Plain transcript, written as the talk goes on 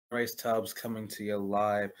Bryce Tubbs coming to you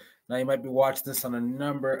live. Now, you might be watching this on a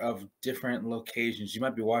number of different locations. You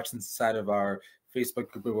might be watching this inside of our Facebook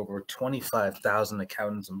group of over 25,000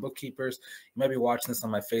 accountants and bookkeepers. You might be watching this on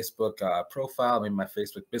my Facebook profile, maybe my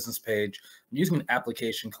Facebook business page. I'm using an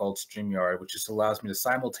application called StreamYard, which just allows me to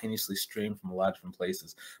simultaneously stream from a lot of different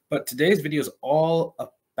places. But today's video is all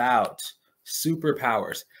about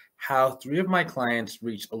superpowers. How 3 of my clients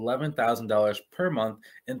reached $11,000 per month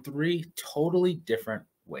in 3 totally different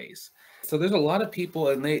ways. So there's a lot of people,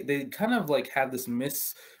 and they kind of like have this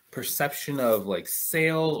misperception of like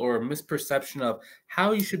sales, or a misperception of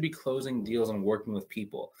how you should be closing deals and working with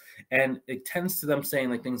people. And it tends to them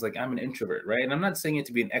saying like things like, I'm an introvert, right? And I'm not saying it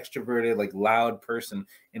to be an extroverted, like loud person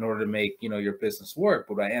in order to make, your business work.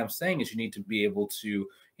 But what I am saying is you need to be able to,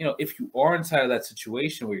 if you are inside of that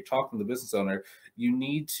situation where you're talking to the business owner, you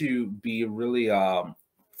need to be really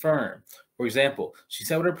firm. For example, she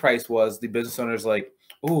said what her price was. The business owner's like,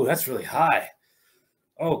 oh, that's really high.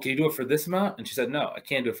 Oh, can you do it for this amount? And she said, no, I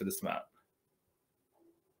can't do it for this amount.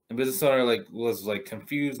 And business owner was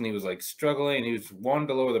confused, and he was like struggling, and he was wanting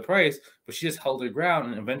to lower the price, but she just held her ground,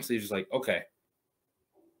 and eventually just like, okay,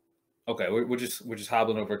 we're just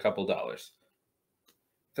hobbling over a couple dollars.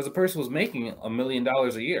 Because the person was making $1 million a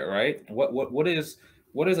year, right? What is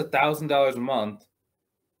 $1,000 a month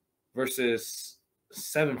versus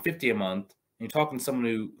 $750 a month? And you're talking to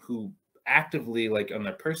someone who actively, like on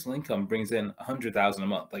their personal income, brings in $100,000 a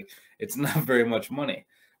month. Like, it's not very much money,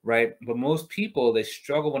 right? But most people, they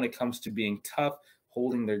struggle when it comes to being tough,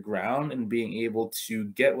 holding their ground, and being able to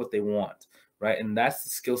get what they want, right? And that's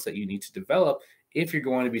the skill set you need to develop if you're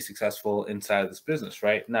going to be successful inside of this business,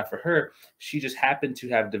 right? Now, for her, she just happened to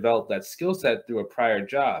have developed that skill set through a prior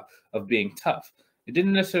job of being tough.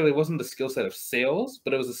 It wasn't the skill set of sales,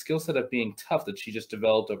 but it was a skill set of being tough that she just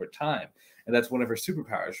developed over time. And that's one of her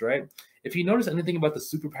superpowers, right? If you notice anything about the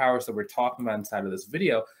superpowers that we're talking about inside of this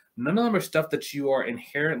video, none of them are stuff that you are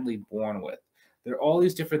inherently born with. There are all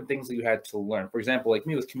these different things that you had to learn. For example, like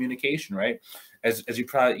me with communication, right? As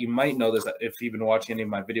you might know this if you've been watching any of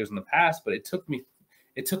my videos in the past, but it took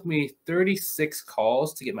me 36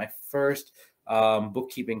 calls to get my first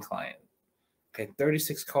bookkeeping client. Okay,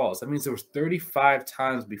 36 calls. That means there was 35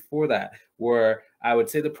 times before that where I would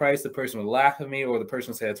say the price, the person would laugh at me, or the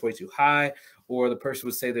person would say that's way too high, or the person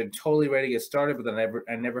would say they're totally ready to get started, but then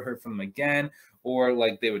I never heard from them again, or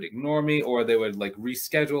like they would ignore me, or they would like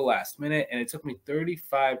reschedule last minute. And it took me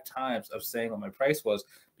 35 times of saying what my price was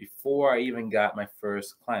before I even got my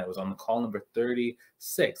first client. It was on the call number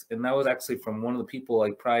 36. And that was actually from one of the people,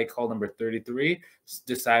 like probably call number 33,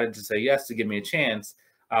 decided to say yes to give me a chance.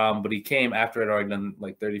 But he came after I'd already done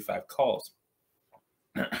like 35 calls.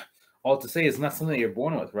 All to say, it's not something that you're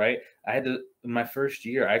born with, right? I had to, in my first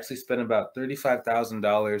year, I actually spent about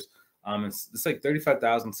 $35,000. It's like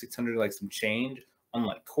 $35,600, like some change on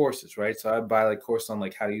like courses, right? So I buy like courses on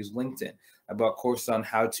like how to use LinkedIn. I bought courses on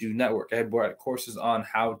how to network. I bought courses on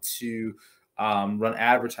how to run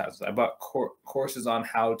advertisements. I bought courses on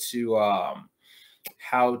how to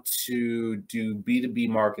do B2B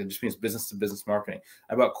marketing, which means business to business marketing.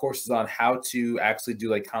 I bought courses on how to actually do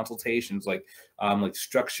like consultations, like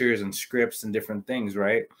structures and scripts and different things,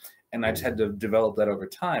 right? And I just had to develop that over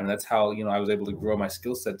time. And that's how, I was able to grow my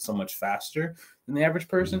skill set so much faster than the average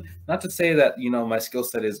person. Not to say that, my skill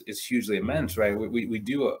set is hugely immense, right? We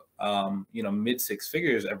do, mid 6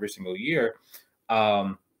 figures every single year.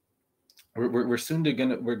 We're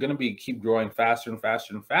gonna be keep growing faster and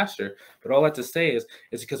faster and faster. But all that to say is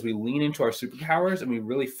because we lean into our superpowers and we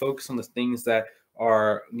really focus on the things that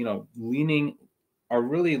are really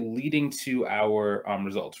leading to our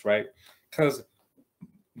results, right? Because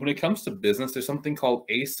when it comes to business, there's something called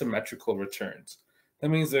asymmetrical returns. That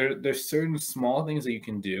means there's certain small things that you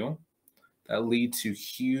can do that lead to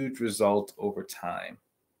huge results over time.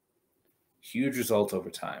 Huge results over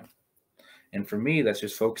time. And for me, that's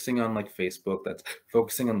just focusing on like Facebook. That's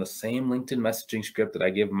focusing on the same LinkedIn messaging script that I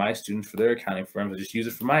give my students for their accounting firms. I just use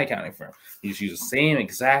it for my accounting firm. You just use the same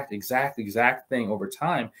exact thing over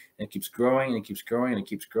time, and it keeps growing, and it keeps growing, and it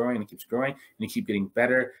keeps growing, and it keeps growing, and you keep getting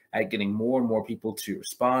better at getting more and more people to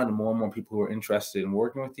respond, and more people who are interested in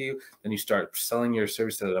working with you. Then you start selling your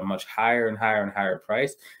services at a much higher and higher and higher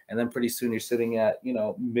price, and then pretty soon you're sitting at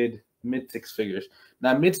mid 6 figures.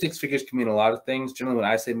 Now, mid 6 figures can mean a lot of things. Generally, when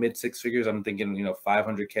I say mid 6 figures, I'm thinking,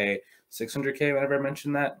 $500K, $600K whenever I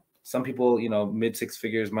mention that. Some people, mid 6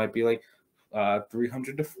 figures might be like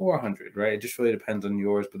 300 to 400, right? It just really depends on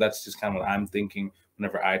yours, but that's just kind of what I'm thinking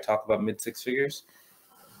whenever I talk about mid 6 figures.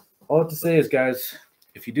 All I have to say is, guys,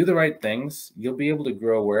 if you do the right things, you'll be able to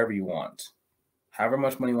grow wherever you want. However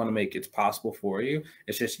much money you want to make, it's possible for you.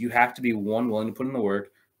 It's just you have to be, one, willing to put in the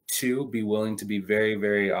work, 2, be willing to be very,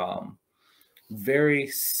 very, very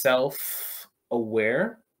self-aware,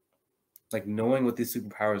 like knowing what these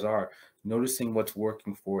superpowers are, noticing what's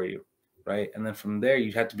working for you, right? And then from there,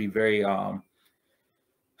 you have to be very,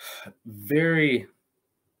 very,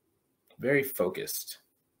 very focused.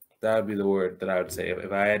 That would be the word that I would say.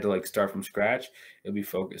 If I had to like start from scratch, it'd be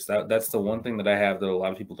focus. That's the one thing that I have that a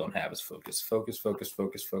lot of people don't have is focus. Focus, focus,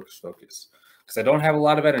 focus, focus, focus. Because I don't have a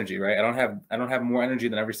lot of energy, right? I don't have more energy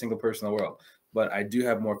than every single person in the world, but I do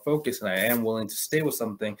have more focus, and I am willing to stay with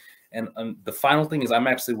something. And the final thing is, I'm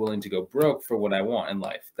actually willing to go broke for what I want in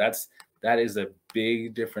life. That is a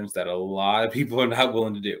big difference that a lot of people are not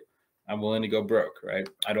willing to do. I'm willing to go broke, right?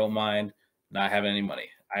 I don't mind not having any money.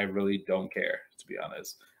 I really don't care, to be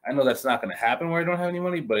honest. I know that's not going to happen where I don't have any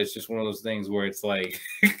money, but it's just one of those things where it's like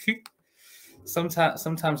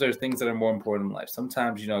sometimes there are things that are more important in life.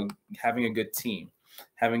 Sometimes, having a good team,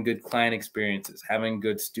 having good client experiences, having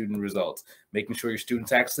good student results, making sure your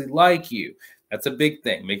students actually like you. That's a big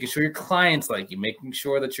thing. Making sure your clients like you, making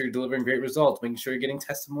sure that you're delivering great results, making sure you're getting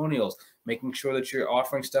testimonials, making sure that you're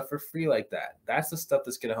offering stuff for free like that. That's the stuff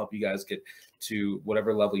that's going to help you guys get to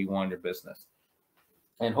whatever level you want in your business.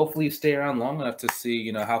 And hopefully you stay around long enough to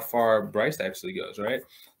see, how far Bryce actually goes, right?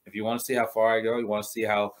 If you want to see how far I go, you want to see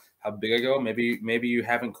how big I go, maybe you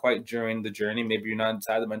haven't quite joined the journey, maybe you're not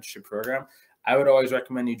inside the mentorship program. I would always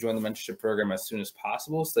recommend you join the mentorship program as soon as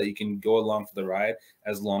possible so that you can go along for the ride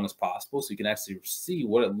as long as possible, so you can actually see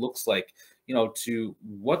what it looks like, to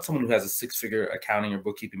what someone who has a 6-figure accounting or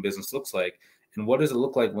bookkeeping business looks like, and what does it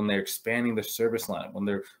look like when they're expanding their service line, when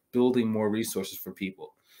they're building more resources for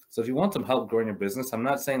people. So if you want some help growing your business, I'm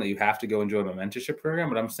not saying that you have to go and join a mentorship program,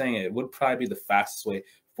 but I'm saying it would probably be the fastest way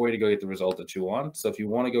for you to go get the result that you want. So if you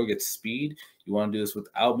want to go get speed, you want to do this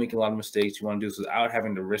without making a lot of mistakes, you want to do this without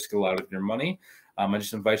having to risk a lot of your money, I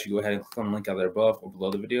just invite you to go ahead and click on the link out there above or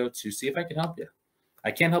below the video to see if I can help you.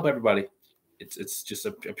 I can't help everybody. It's just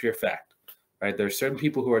a pure fact, right? There are certain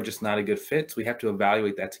people who are just not a good fit. So we have to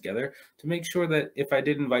evaluate that together to make sure that if I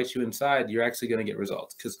did invite you inside, you're actually going to get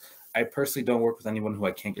results. Because I personally don't work with anyone who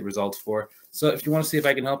I can't get results for. So if you want to see if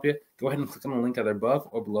I can help you, go ahead and click on the link either above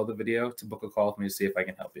or below the video to book a call with me to see if I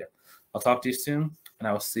can help you. I'll talk to you soon, and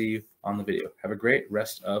I will see you on the video. Have a great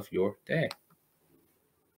rest of your day.